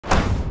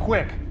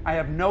Quick, I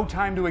have no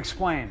time to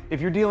explain.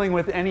 If you're dealing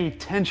with any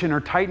tension or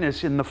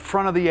tightness in the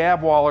front of the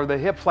ab wall or the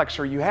hip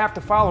flexor, you have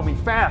to follow me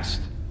fast,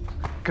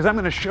 because I'm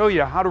going to show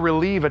you how to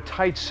relieve a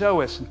tight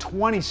psoas in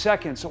 20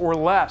 seconds or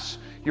less.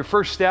 Your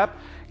first step,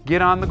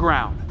 get on the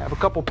ground. Have a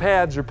couple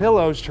pads or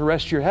pillows to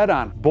rest your head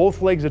on.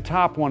 Both legs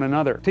atop one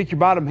another. Take your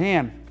bottom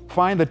hand,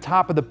 find the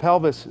top of the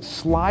pelvis,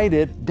 slide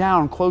it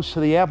down close to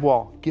the ab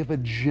wall. Give a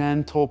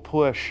gentle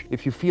push.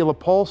 If you feel a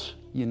pulse,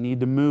 you need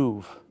to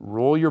move.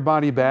 Roll your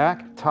body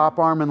back, top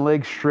arm and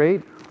leg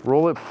straight,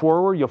 roll it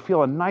forward. You'll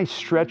feel a nice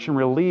stretch and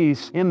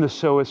release in the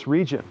psoas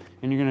region.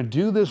 And you're gonna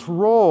do this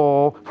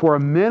roll for a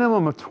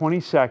minimum of 20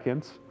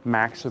 seconds,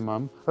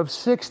 maximum of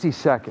 60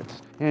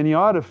 seconds. And you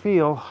ought to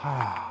feel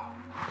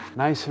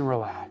nice and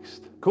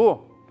relaxed.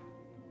 Cool.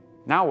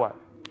 Now what?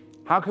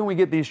 How can we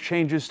get these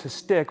changes to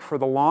stick for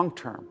the long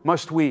term?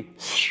 Must we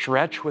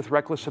stretch with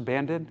reckless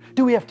abandon?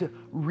 Do we have to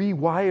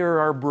rewire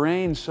our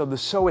brains so the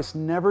psoas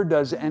never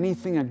does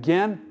anything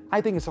again? I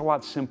think it's a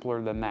lot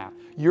simpler than that.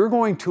 You're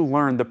going to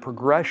learn the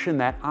progression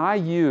that I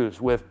use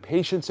with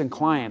patients and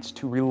clients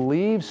to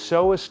relieve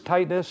psoas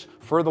tightness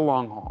for the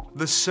long haul.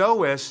 The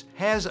psoas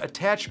has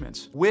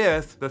attachments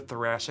with the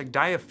thoracic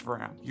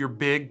diaphragm, your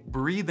big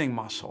breathing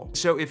muscle.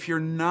 So if you're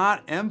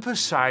not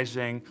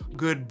emphasizing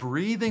good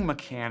breathing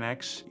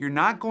mechanics, you're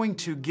not going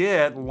to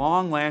get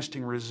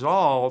long-lasting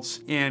results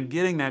in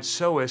getting that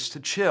psoas to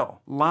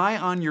chill. Lie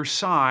on your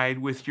side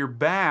with your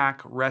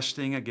back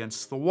resting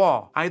against the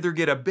wall. Either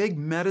get a big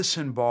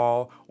medicine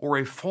ball or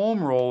a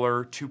foam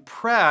roller to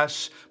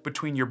press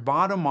between your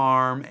bottom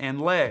arm and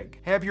leg.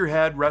 Have your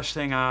head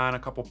resting on a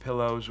couple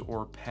pillows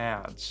or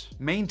pads.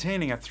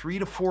 Maintaining a 3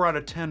 to 4 out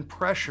of 10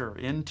 pressure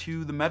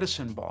into the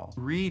medicine ball.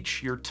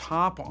 Reach your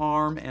top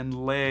arm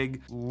and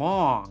leg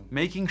long,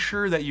 making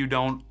sure that you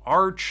don't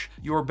arch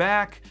your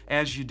back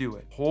as you do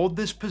it. Hold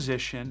this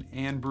position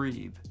and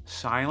breathe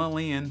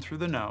silently in through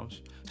the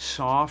nose,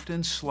 soft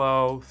and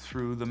slow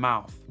through the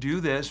mouth.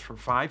 Do this for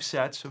 5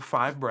 sets of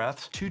 5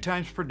 breaths, 2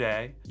 times per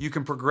day. You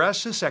can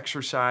progress this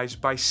exercise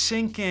by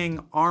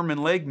syncing arm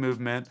and leg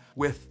movement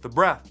with the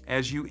breath.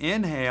 As you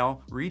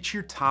inhale, reach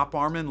your top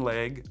arm and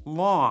leg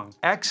long.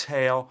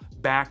 Exhale,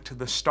 back to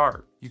the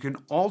start. You can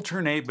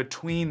alternate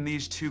between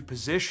these two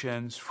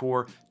positions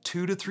for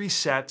 2 to 3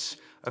 sets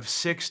of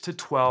 6 to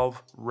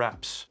 12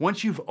 reps.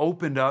 Once you've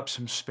opened up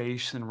some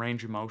space and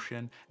range of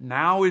motion,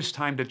 now is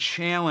time to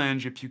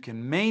challenge if you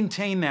can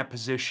maintain that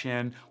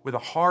position with a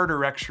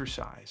harder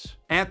exercise.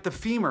 At the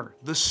femur,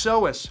 the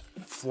psoas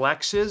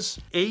flexes,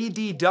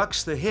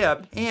 adducts the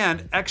hip,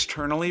 and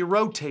externally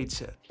rotates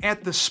it.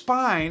 At the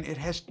spine, it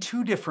has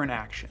 2 different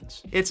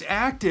actions. It's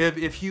active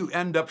if you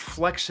end up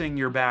flexing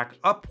your back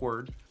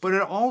upward, but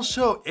it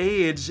also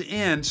aids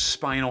in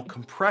spinal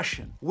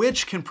compression,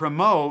 which can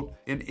promote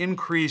an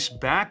increased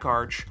back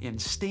arch in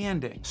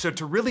standing. So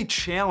to really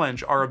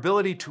challenge our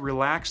ability to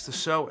relax the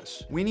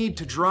psoas, we need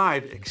to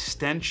drive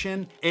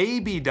extension,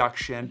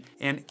 abduction,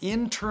 and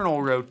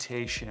internal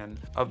rotation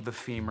of the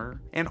femur,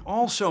 and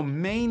also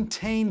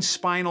maintain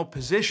spinal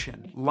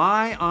position.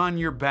 Lie on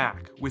your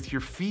back with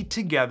your feet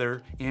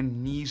together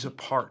and knees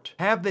apart.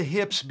 Have the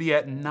hips be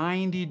at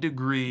 90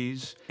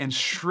 degrees and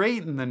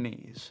straighten the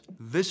knees.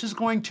 This is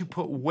going to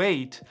put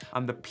weight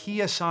on the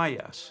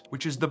Psoas,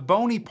 which is the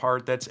bony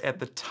part that's at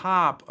the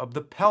top of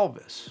the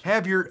pelvis.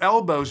 Have your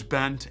elbows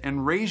bent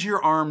and raise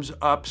your arms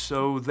up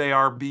so they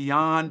are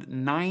beyond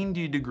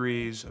 90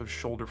 degrees of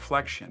shoulder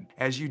flexion.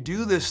 As you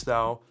do this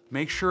though,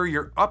 make sure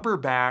your upper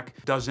back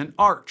doesn't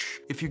arch.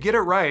 If you get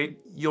it right,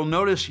 you'll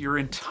notice your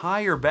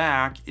entire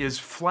back is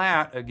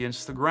flat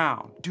against the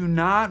ground. Do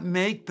not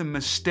make the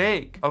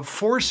mistake of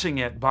forcing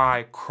it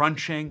by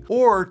crunching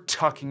or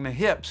tucking the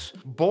hips.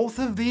 Both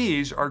of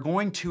these are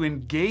going to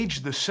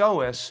engage the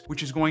psoas,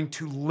 which is going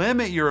to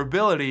limit your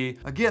ability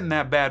of getting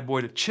that bad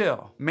boy to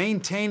chill.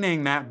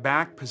 Maintaining that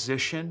back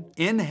position,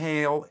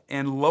 inhale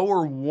and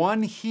lower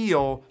one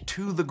heel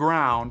to the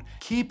ground,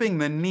 keeping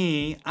the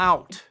knee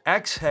out.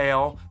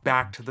 Exhale,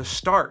 back to the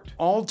start.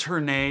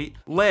 Alternate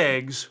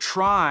legs,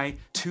 try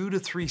 2 to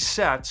 3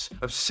 sets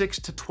of 6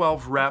 to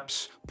 12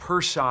 reps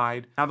per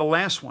side. Now the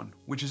last one,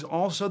 which is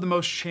also the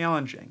most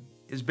challenging,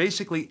 is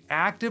basically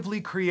actively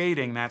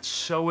creating that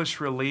psoas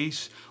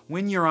release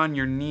when you're on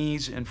your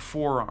knees and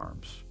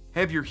forearms.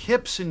 Have your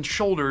hips and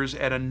shoulders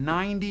at a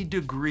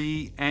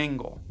 90-degree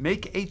angle.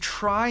 Make a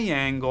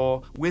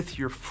triangle with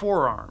your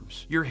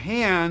forearms. Your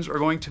hands are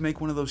going to make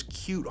one of those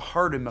cute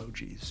heart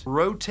emojis.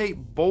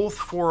 Rotate both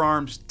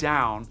forearms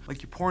down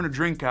like you're pouring a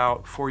drink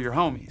out for your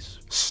homies.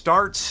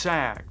 Start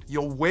sagged.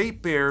 You'll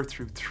weight bear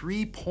through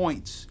 3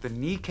 points: the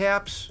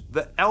kneecaps,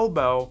 the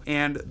elbow,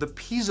 and the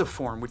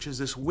pisiform, which is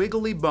this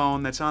wiggly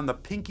bone that's on the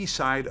pinky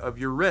side of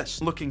your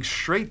wrist. Looking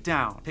straight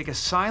down. Take a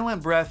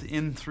silent breath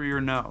in through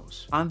your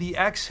nose. On the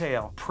exhale,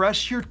 exhale,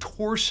 press your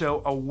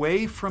torso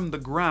away from the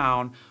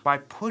ground by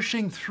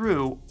pushing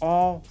through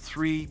all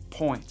 3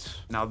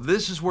 points. Now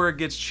this is where it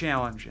gets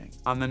challenging.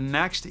 On the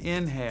next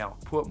inhale,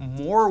 put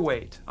more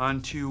weight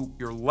onto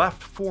your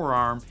left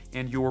forearm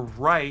and your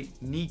right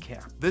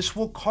kneecap. This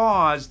will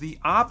cause the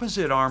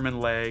opposite arm and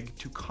leg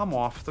to come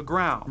off the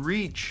ground.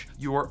 Reach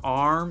your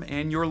arm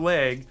and your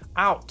leg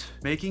out,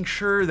 making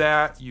sure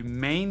that you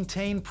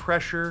maintain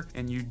pressure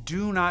and you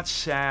do not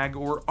sag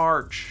or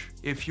arch.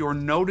 If you're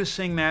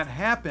noticing that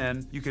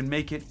happen, you can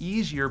make it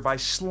easier by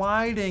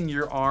sliding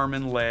your arm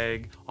and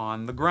leg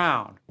on the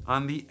ground.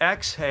 On the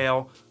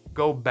exhale,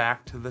 go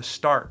back to the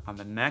start. On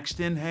the next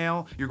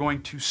inhale, you're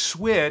going to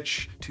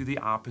switch to the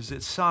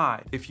opposite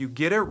side. If you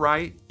get it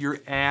right, your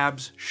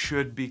abs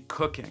should be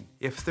cooking.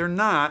 If they're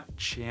not,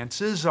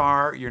 chances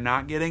are you're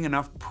not getting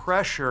enough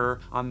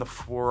pressure on the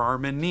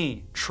forearm and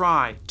knee.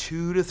 Try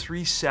 2 to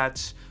 3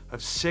 sets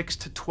of 6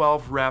 to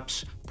 12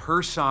 reps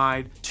per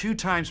side, 2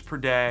 times per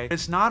day.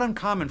 It's not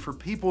uncommon for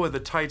people with a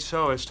tight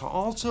psoas to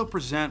also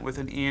present with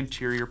an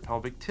anterior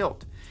pelvic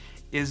tilt.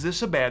 Is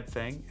this a bad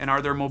thing? And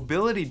are there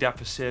mobility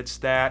deficits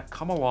that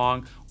come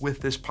along with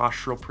this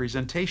postural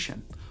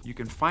presentation? You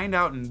can find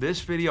out in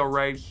this video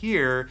right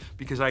here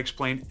because I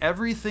explain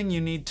everything you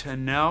need to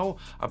know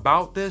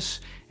about this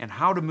and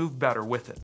how to move better with it.